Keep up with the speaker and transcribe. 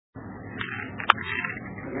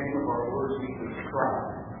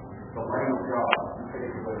Christ, the Lamb of God, who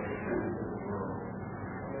takes away the sins of the world.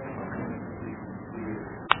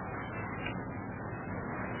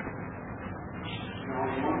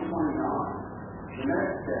 Now, in 129, the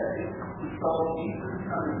next day, he saw Jesus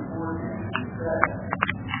coming toward him and said,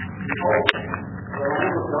 "Behold, the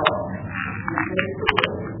Lamb of God, who takes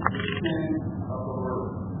away the sins of the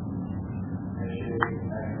world."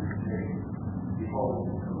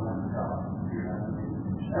 Behold, the Lamb of God.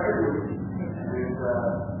 Every week,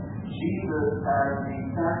 Jesus as the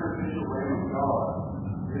sacrificial Lamb of God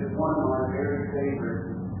is one of my very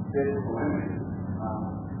favorite biblical images.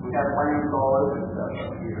 We have lambs all over the stuff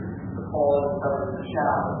up here. The pole that covers the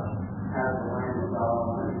shadow has the Lamb of God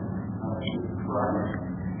on it, Jesus Christ.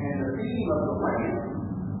 And the theme of the Lamb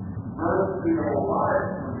runs through the whole life,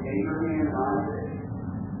 from Abraham and Isaac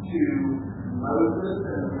to Moses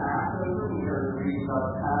and the Passover. We heard reading about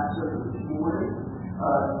the Passover this morning,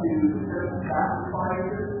 to the temple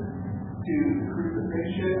sacrifices, to the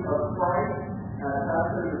crucifixion of Christ at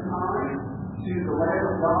Passover time, to the Lamb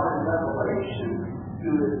of God in Revelation,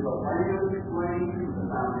 who is the Lamb slain from the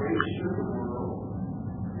foundation of the world,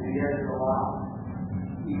 and yet is alive.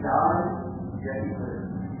 He died, yet he lives.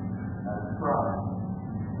 That's Christ.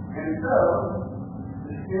 And so,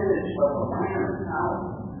 the image of the Lamb is out.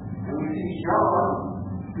 And we see John,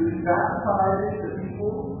 who baptizes the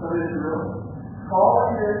people of Israel,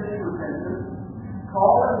 calling them to repentance,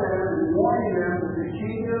 calling them and warning them that the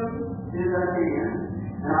kingdom is at hand.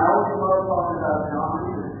 And I always love talking about John,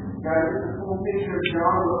 because guys, it's a full picture of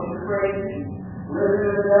John looking crazy, living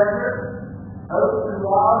in the desert, oats and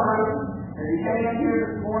wild honey. And he came in here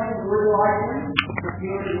this morning, really likely,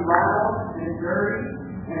 feeling loud and dirty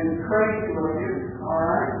and crazy looking,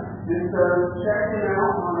 alright? And so check him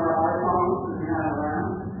out on our iPhones that we have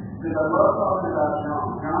around, because I love talking about John.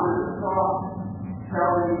 John is a prophet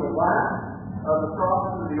telling you the last of the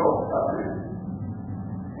prophets of the Old Covenant,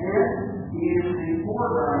 and he is the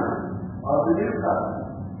forerunner of the New Covenant,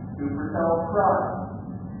 who foretells Christ.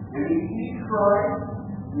 And he sees Christ,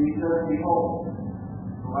 and he says, "Behold,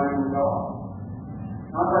 the Lamb of God."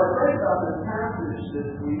 Now, as I prayed about this passage this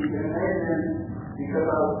week, and it may have been because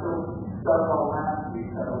I was still stuck on last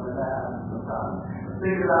week, I don't know that sometimes.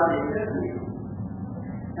 Think about the Epiphany.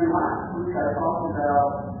 And last week I talked about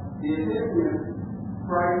the Epiphany of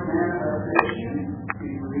Christ's manifestation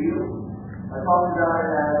being revealed. I talked about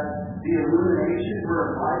it as the illumination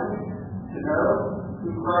we're enlightened to know who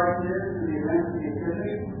Christ is through the events of the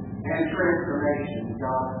Epiphany, and transformation.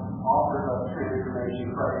 God offers us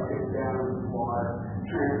transformation. Christ takes down into the water,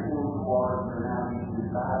 transforms the water, so now he's in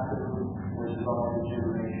baptism, which is all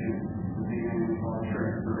regeneration, the beginning of our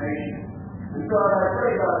transformation. And so as I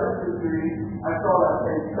prayed about this week, I saw that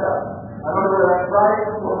same stuff. I don't know whether that's right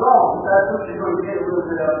or wrong, but that's what you're going to get a little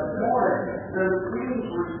bit of this morning. Those themes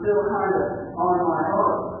were still kind of on my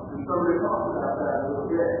heart. And so we're going to talk about that a little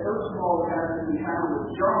bit. First of all, we have this encounter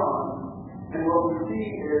with John, and what we see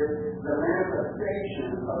is the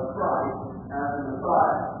manifestation of Christ as the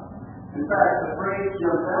Messiah. In fact, the phrase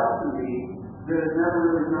jumped out to me that has never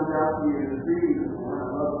really jumped out to me in this reading this morning.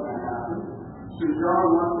 I love when that happens. So John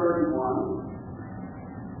 1:31.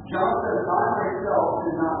 John says, "I myself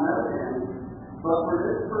did not know him, but for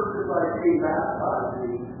this purpose I came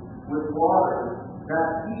baptizing with water,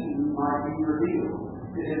 that he might be revealed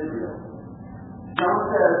to Israel." John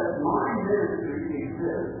says, "My ministry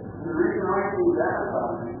exists. And the reason I came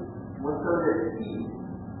baptizing was so that he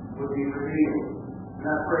would be revealed." And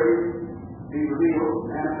that phrase, "be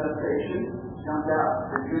revealed," manifestation, jumped out.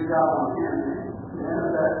 And good job on him.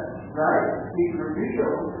 Manifest, right? He's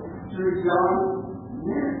revealed through John's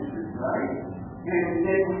ministry, right? And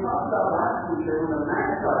then we talked about last week that when the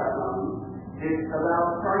Magi comes, it's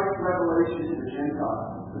about Christ's revelation to the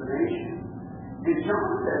Gentiles, to the nation. And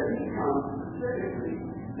John says he comes specifically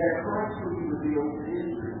that Christ will be revealed to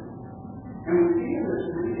Israel. And we see in this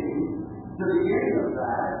reading the beginning of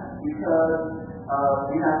that because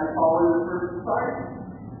we have to follow in the first disciple.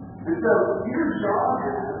 And so here John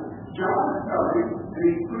is coming and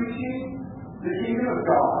he's preaching the kingdom of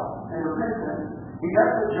God and repentance. And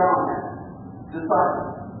that's what John has.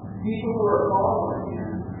 Disciples. People who are following him.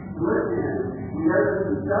 Listen, we read this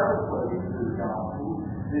in several places in the gospel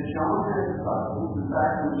that John had disciples. In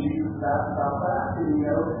fact, when Jesus asked about fasting,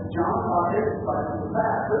 John thought his disciples were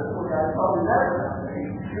fast. This little guy probably never got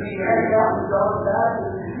faith. He hanging out with John the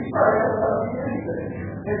Baptist. He probably doesn't know anything.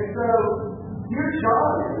 And so, here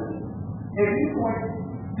John is, and he points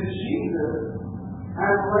to Jesus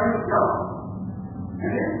as the Lamb of God. And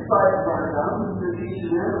his disciples aren't done. They're teaching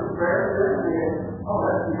them and preparing them. And they go, "Oh,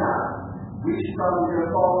 that's the guy. We should probably go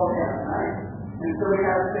follow him," right? And so we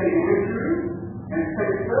have St. Andrew And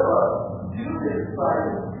St. Philip, two of his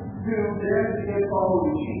disciples, who then began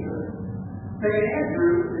following Jesus. St.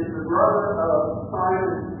 Andrew is the brother of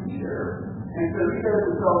Simon Peter, and so he says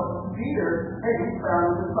himself, Peter, hey, he found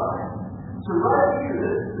the Messiah. So right here,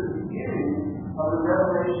 this is the beginning of the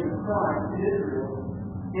revelation of Christ to Israel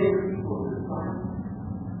in the people of this time.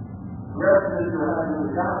 The rest of Israel hasn't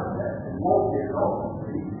really got to that, and won't get it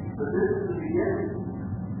ultimately, but this is the beginning.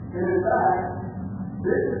 And in fact,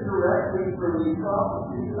 this is directly from the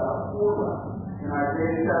prophecy about forerunner in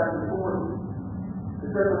Isaiah chapter 40. It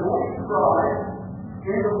says, the voice cries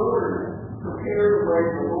in the wilderness, prepare the way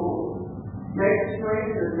for the Lord. Make straight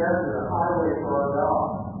in the desert a highway for our God.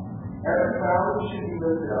 Every valley should be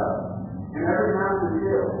lifted up, and every mountain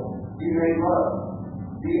hill be made low.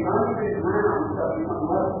 The uneven ground shall become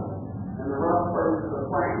level, and the rough places of the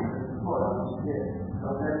plain as the foot of the pit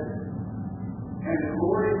shall measure. And the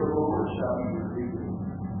glory of the Lord shall be revealed,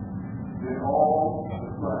 and all the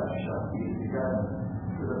flesh shall be together,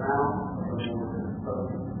 to the mouth of the Lord is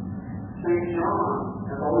spoken. St. John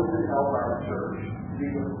has always been held by the church to be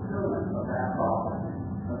the fulfillment of that prophecy,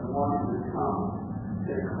 of the one who is come,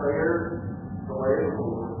 to declare the way of the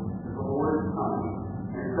Lord, that the Lord is coming.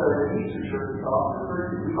 And so the Easter Church is often referred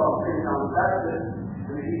to, we call St. John the Baptist,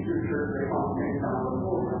 and the Easter Church they call St. John the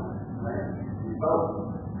Forerunner. Right? We both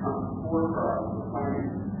come before Christ, proclaiming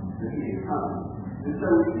that he is coming. And so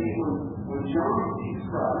we see when John sees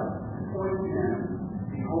Christ, he points to him,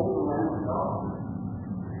 behold the Lamb of God,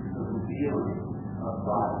 the revealing of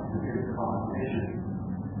Christ and his condemnation.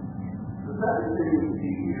 The second thing we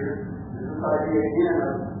see here is this idea again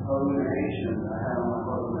of illumination. I have on my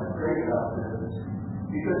book when I prayed about this.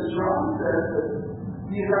 Because John says that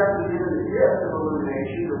he is actually given the gift of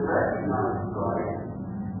illumination to recognize Christ.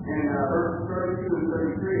 In verses 32 and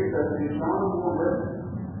 33, it says, in John bore witness,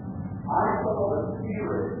 I saw the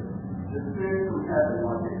Spirit descend from heaven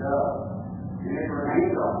like a dove, and it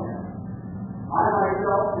remained on him. I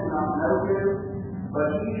myself did not know him, but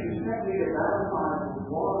he who sent me to baptize with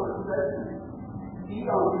water said to me, he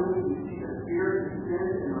on whom you see the Spirit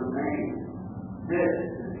descend and remain, this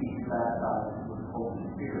is he who baptizes with the Holy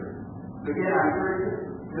Spirit. Again, I encourage you,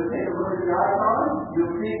 you'll take a look at the icon,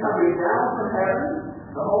 you'll see coming down from heaven,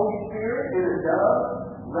 the Holy Spirit in a dove,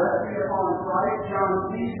 resting upon Christ. John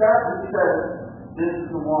sees that and says, this is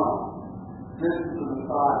the one. This is the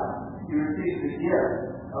Messiah. He receives the gift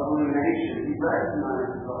of illumination. He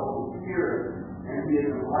recognizes the Holy Spirit, and he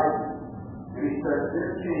is enlightened. And he says,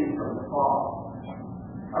 this came from the Father.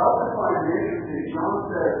 I also find it interesting. John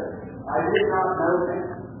says, I did not know him.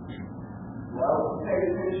 Well, pay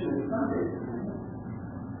attention to Sunday.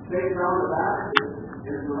 St. John the Baptist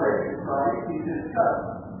is related to Christ. He's his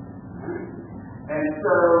cousin. And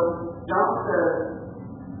so, John says,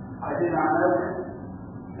 I did not know him.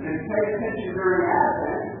 And if you pay attention during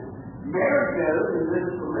Advent, Mary goes and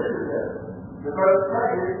visits Elizabeth, the both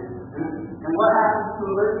pregnant, and what happens to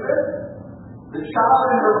Elizabeth? The child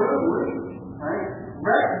in her womb, right,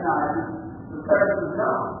 recognizes the presence of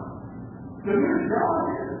God. So here's John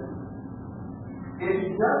is, if he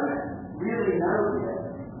doesn't really know yet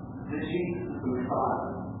that Jesus is the Messiah,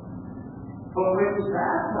 but when he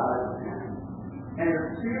baptizes him, and the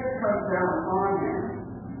Spirit comes down upon him,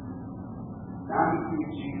 now he sees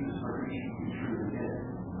Jesus for who he truly is.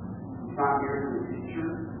 He's not merely a teacher,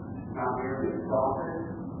 he's not merely a prophet,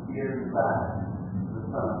 he is in fact the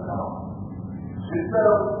Son of God. And so,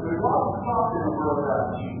 there's lots of talk in the world about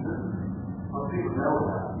Jesus. Most people know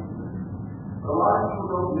about Jesus. But a lot of people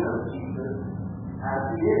don't know Jesus as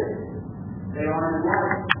he is. They aren't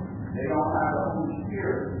enlightened. They don't have the Holy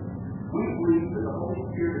Spirit. We believe that the Holy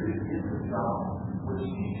Spirit is the gift of God, which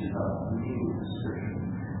teaches us the meaning of the Scripture,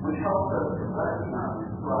 which helps us to recognize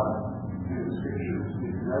Christ in the Scriptures, to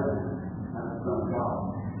know him as the Son of God.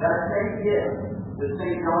 That same gift that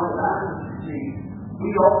St. John the Baptist received, we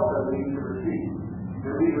also need to receive.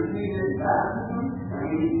 That we receive it in baptism, and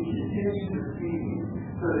we need to continue to receive it,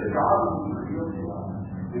 so that God will be revealed to us,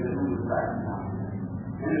 and that we will recognize him.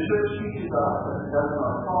 And the Church teaches us, as it does in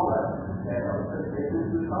our call letter today, our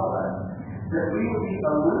Christian call letter, that we will be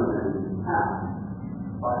illuminated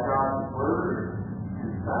by God's Word and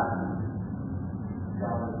sacrament.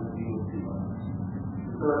 God has revealed to us.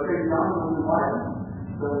 So if St. John was enlightened,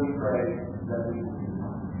 so we pray that we will be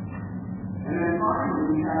enlightened. And then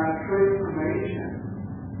finally, we have transformation.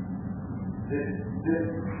 This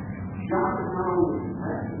John is not only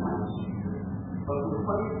recognized Jesus, but the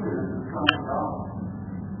placement of the Son of God.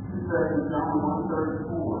 It says in John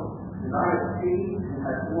 1:34, and I have seen and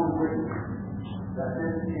have borne witness that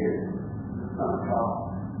this is the Son of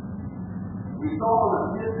God. We saw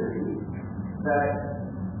in Epiphany that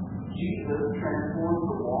Jesus transforms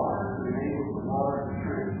the water and enables the water to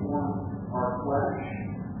transform our flesh.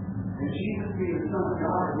 And Jesus being the Son of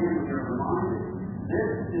God, again, we are reminded,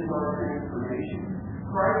 this is our transformation.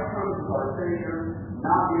 Christ comes as our Savior,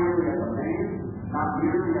 not merely as a man, not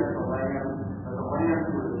merely as a lamb, but the lamb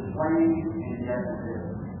who is slain and yet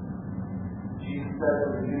lives. Jesus said at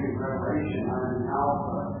the beginning of Revelation, I am the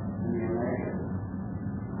Alpha and the Omega.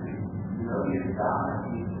 You know, He is God,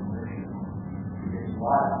 He is living. He is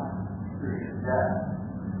life through His death.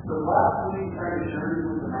 So last week, we tried to journey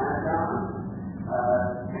with the Magi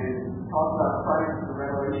and talk about Christ as the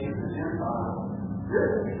revelation of the Gentiles.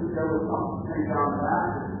 This week we go with St. John the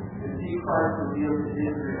Baptist and see Christ revealed to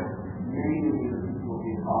Israel, namely the people of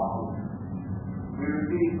the apostles. We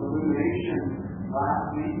received illumination last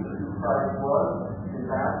week of who Christ was in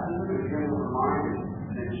baptism, and again we're reminded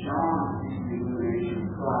that John received the illumination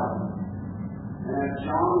of Christ. And as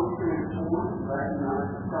John was transformed to recognize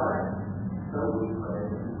Christ, so we pray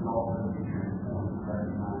that we can also be transformed to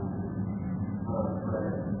recognize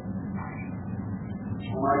Christ.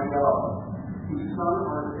 Almighty God, whose Son,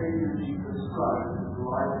 our Savior Jesus Christ, is the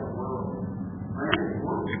light of the world, grant it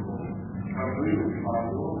worshipful, agreement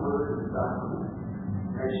by your word and sacrament,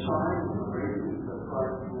 and shine with the radiance of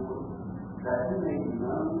Christ's glory, that He may be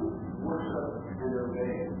known, worshipped, and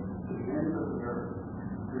obeyed to the ends of the earth.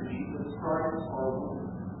 Through Jesus Christ, our Lord.